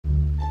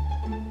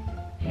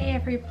Hey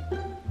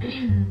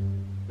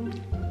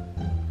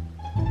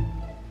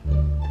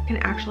can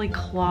actually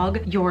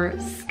clog your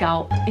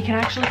scalp. It can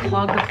actually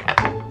clog the...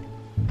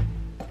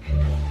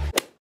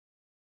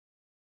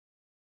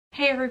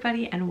 Hey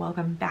everybody, and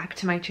welcome back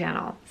to my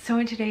channel. So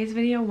in today's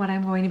video, what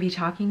I'm going to be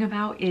talking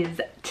about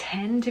is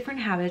 10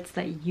 different habits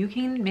that you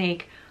can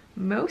make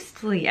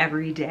mostly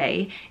every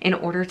day in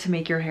order to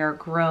make your hair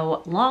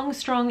grow long,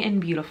 strong,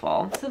 and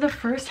beautiful. So the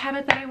first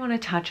habit that I want to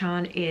touch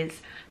on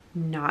is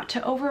not to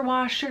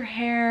overwash your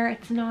hair.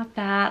 It's not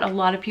that. A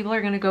lot of people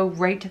are going to go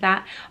right to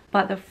that.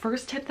 But the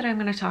first tip that I'm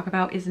going to talk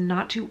about is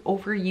not to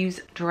overuse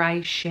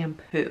dry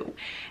shampoo.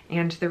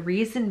 And the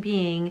reason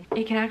being,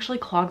 it can actually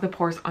clog the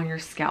pores on your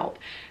scalp.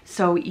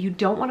 So you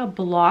don't want to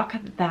block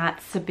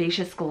that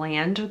sebaceous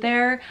gland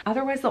there.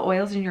 Otherwise, the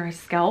oils in your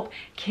scalp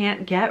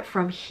can't get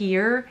from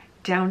here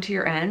down to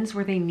your ends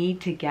where they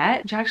need to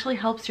get, which actually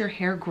helps your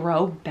hair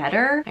grow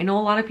better. I know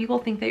a lot of people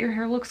think that your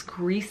hair looks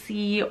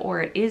greasy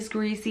or it is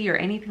greasy or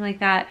anything like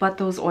that, but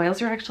those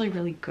oils are actually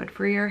really good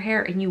for your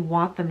hair and you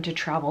want them to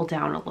travel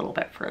down a little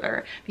bit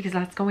further because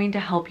that's going to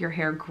help your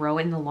hair grow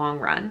in the long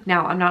run.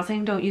 Now, I'm not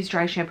saying don't use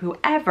dry shampoo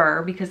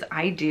ever, because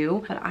I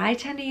do, but I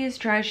tend to use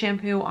dry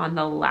shampoo on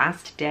the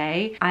last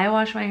day. I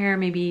wash my hair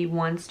maybe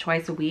once,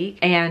 twice a week,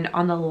 and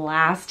on the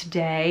last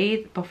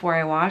day before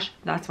I wash,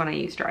 that's when I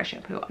use dry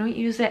shampoo. I don't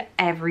use it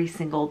every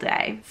single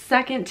day.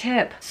 Second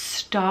tip,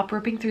 stop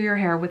ripping through your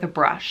hair with a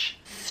brush.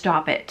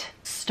 Stop it.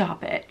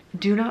 Stop it.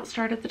 Do not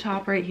start at the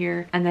top right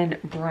here and then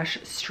brush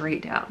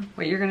straight down.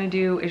 What you're gonna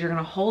do is you're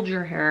gonna hold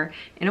your hair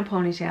in a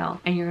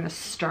ponytail and you're gonna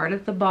start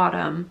at the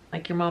bottom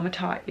like your mama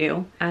taught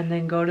you, and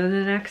then go to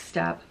the next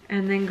step,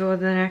 and then go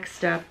to the next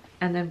step,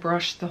 and then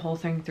brush the whole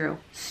thing through.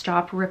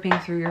 Stop ripping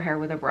through your hair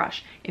with a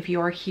brush. If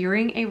you are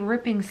hearing a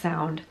ripping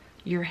sound,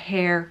 your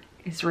hair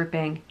is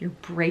ripping, you're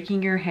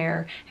breaking your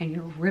hair and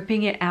you're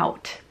ripping it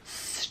out.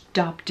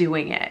 Stop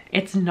doing it.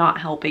 It's not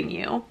helping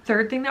you.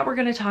 Third thing that we're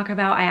going to talk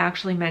about, I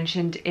actually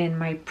mentioned in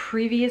my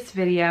previous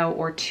video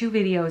or 2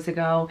 videos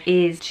ago,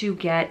 is to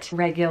get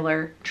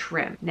regular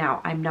trim.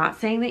 Now, I'm not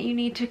saying that you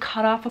need to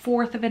cut off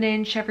 1/4 of an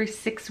inch every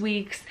 6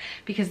 weeks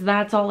because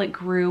that's all it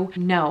grew.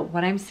 No,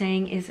 what I'm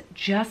saying is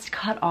just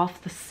cut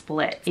off the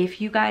split.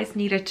 If you guys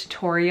need a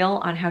tutorial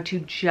on how to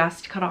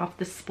just cut off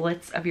the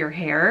splits of your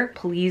hair,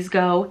 please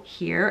go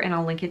here and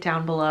I'll link it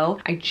down below.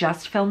 I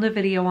just filmed a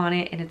video on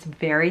it and it's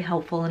very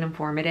helpful and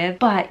informative.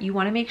 But you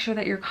want to make sure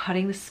that you're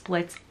cutting the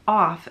splits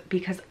off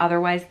because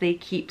otherwise they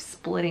keep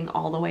splitting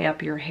all the way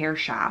up your hair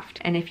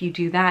shaft. And if you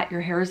do that, your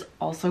hair is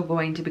also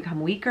going to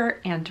become weaker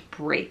and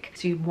break.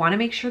 So you want to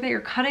make sure that you're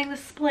cutting the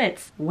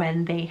splits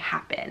when they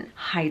happen.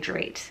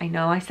 Hydrate. I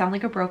know I sound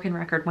like a broken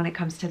record when it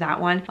comes to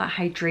that one, but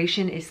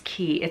hydration is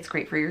key. It's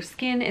great for your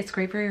skin. It's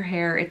great for your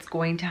hair. It's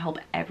going to help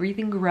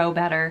everything grow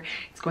better.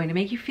 It's going to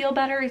make you feel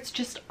better. It's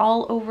just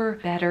all over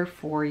better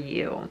for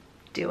you.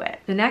 Do it.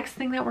 The next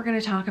thing that we're going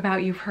to talk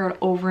about, you've heard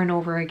over and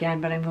over again,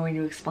 but I'm going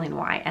to explain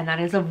why, and that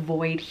is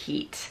avoid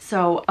heat.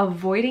 So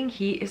avoiding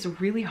heat is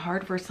really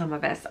hard for some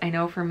of us. I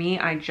know for me,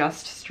 I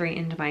just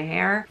straightened my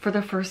hair for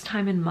the first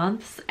time in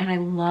months and I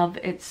love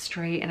it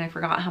straight, and I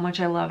forgot how much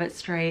I love it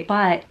straight,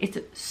 but it's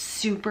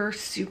super,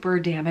 super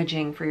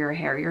damaging for your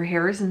hair. Your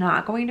hair is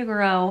not going to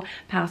grow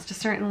past a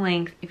certain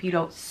length if you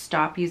don't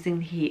stop using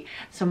the heat.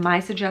 So my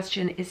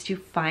suggestion is to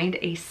find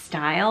a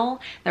style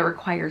that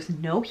requires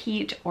no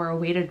heat, or a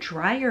way to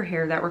dry your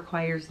hair that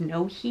requires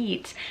no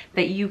heat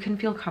that you can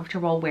feel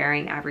comfortable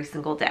wearing every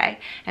single day,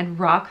 and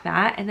rock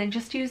that, and then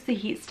just use the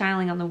heat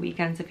styling on the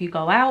weekends if you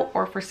go out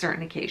or for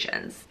certain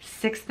occasions.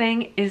 Sixth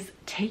thing is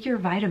take your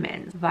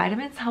vitamins.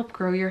 Vitamins help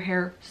grow your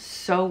hair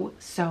so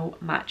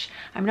much.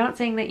 I'm not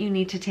saying that you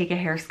need to take a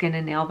hair, skin,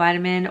 and nail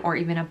vitamin or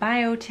even a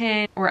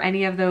biotin or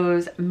any of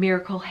those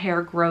miracle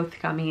hair growth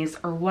gummies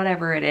or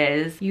whatever it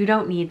is. You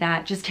don't need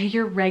that. Just take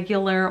your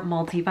regular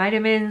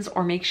multivitamins,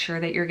 or make sure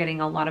that you're getting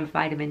a lot of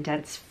vitamin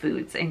dense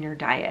foods in your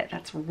diet.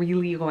 That's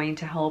really going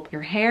to help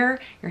your hair.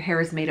 Your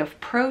hair is made of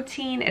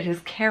protein, it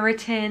is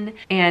keratin,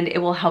 and it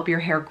will help your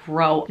hair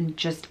grow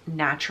just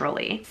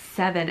naturally.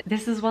 7,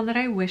 this is one that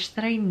I wish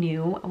that I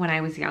knew when I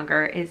was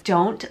younger, is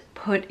don't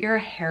put your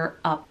hair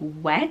up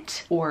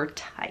wet or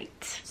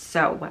tight.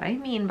 So what I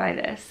mean by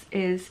this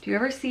is, do you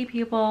ever see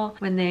people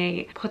when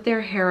they put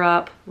their hair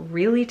up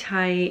really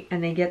tight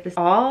and they get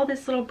all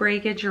this little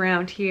breakage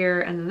around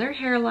here, and then their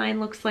hairline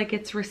looks like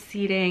it's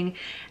receding,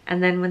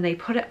 and then when they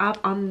put it up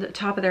on the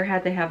top of their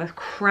head, they have a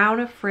crown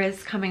of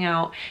frizz coming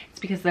out?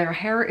 It's because their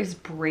hair is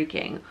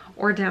breaking.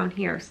 Or down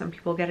here, some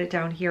people get it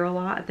down here a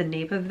lot at the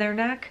nape of their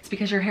neck. It's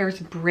because your hair is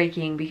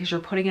breaking because you're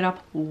putting it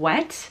up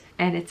wet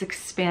and it's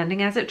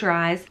expanding as it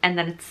dries, and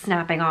then it's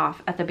snapping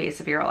off at the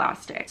base of your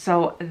elastic.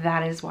 So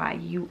that is why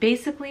you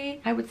basically,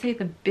 I would say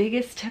the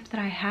biggest tip that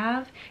I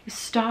have is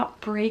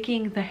stop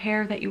breaking the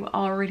hair that you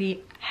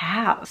already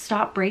have.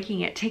 Stop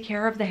breaking it. Take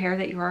care of the hair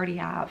that you already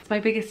have. It's my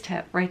biggest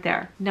tip right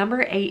there.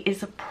 Number 8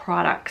 is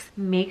products.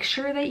 Make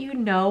sure that you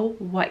know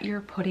what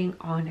you're putting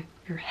on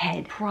your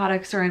head.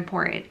 Products are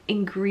important.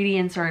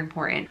 Ingredients are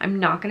important. I'm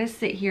not going to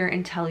sit here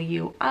and tell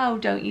you, oh,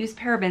 don't use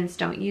parabens,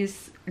 don't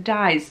use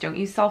dyes, don't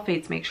use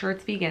sulfates, make sure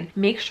it's vegan.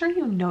 Make sure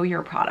you know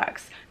your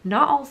products.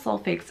 Not all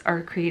sulfates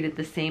are created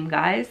the same,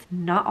 guys.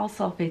 Not all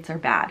sulfates are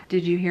bad.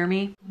 Did you hear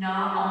me?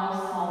 Not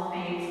all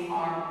sulfates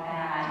are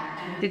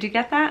bad. Did you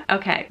get that?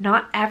 Okay.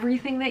 Not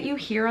everything that you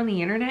hear on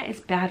the internet is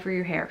bad for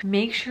your hair.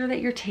 Make sure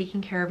that you're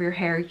taking care of your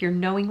hair. You're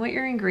knowing what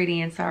your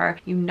ingredients are,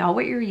 you know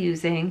what you're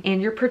using,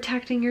 and you're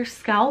protecting your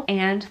scalp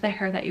and the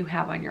hair that you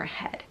have on your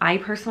head. I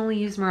personally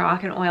use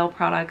Moroccan oil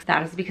products.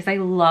 That is because I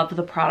love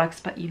the products,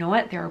 but you know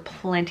what? There are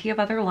plenty of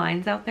other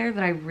lines out there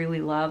that I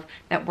really love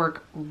that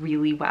work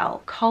really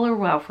well. Color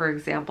Well, for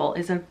example,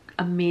 is an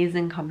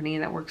amazing company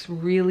that works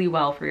really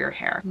well for your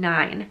hair.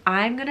 9,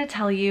 I'm gonna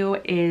tell you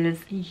is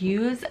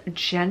use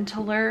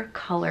gentler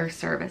color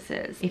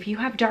services. If you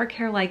have dark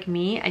hair like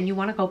me and you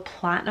want to go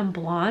platinum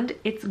blonde,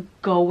 it's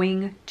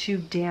going to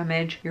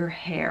damage your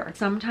hair.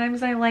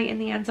 Sometimes I lighten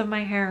the ends of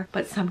my hair,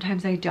 but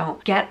sometimes I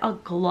don't. Get a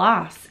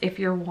gloss if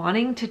you're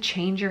wanting to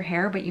change your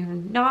hair, but you're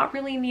not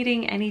really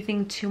needing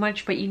anything too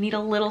much, but you need a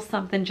little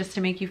something just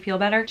to make you feel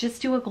better.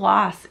 Just do a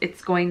gloss.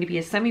 It's going to be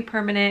a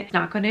semi-permanent, it's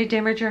not going to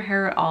damage your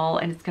hair at all,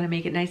 and it's going to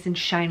make it nice and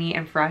shiny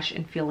and fresh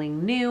and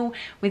feeling new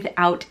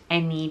without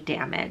any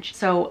damage.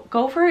 So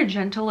go for a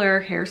gentler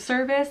hair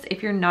service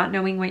if you're not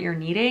knowing what you're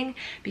needing,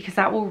 because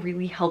that will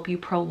really help you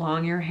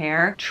prolong your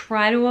hair.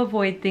 Try to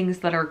avoid things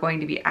that are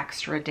going to be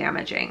extra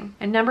damaging.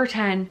 And number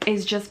 10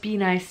 is just be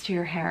nice to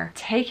your hair.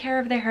 Take care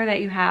of the hair that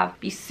you have.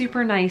 Be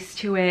super nice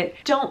to it.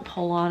 Don't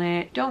pull on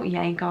it. Don't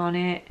yank on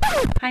it.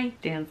 Hi,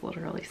 Dan's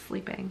literally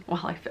sleeping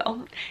while I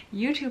film.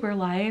 YouTuber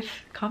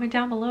life. Comment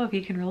down below if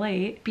you can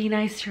relate. Be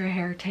nice to your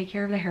hair. Take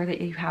care of the hair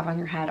that you have on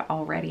your head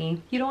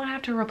already. You don't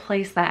have to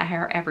replace that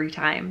hair every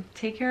time.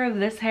 Take care of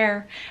this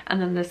hair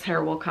and then this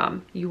hair will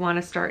come. You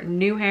want to start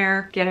new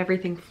hair, get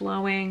everything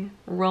flowing,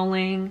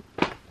 rolling.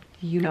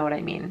 You know what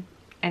I mean.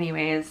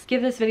 Anyways,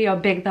 give this video a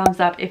big thumbs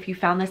up if you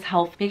found this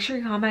helpful. Make sure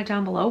you comment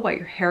down below what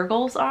your hair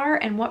goals are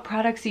and what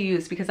products you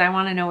use, because I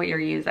want to know what you're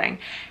using.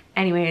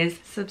 Anyways,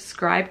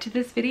 subscribe to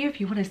this video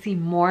if you want to see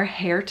more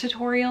hair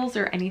tutorials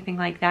or anything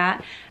like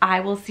that.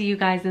 I will see you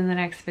guys in the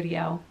next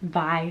video.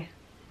 Bye.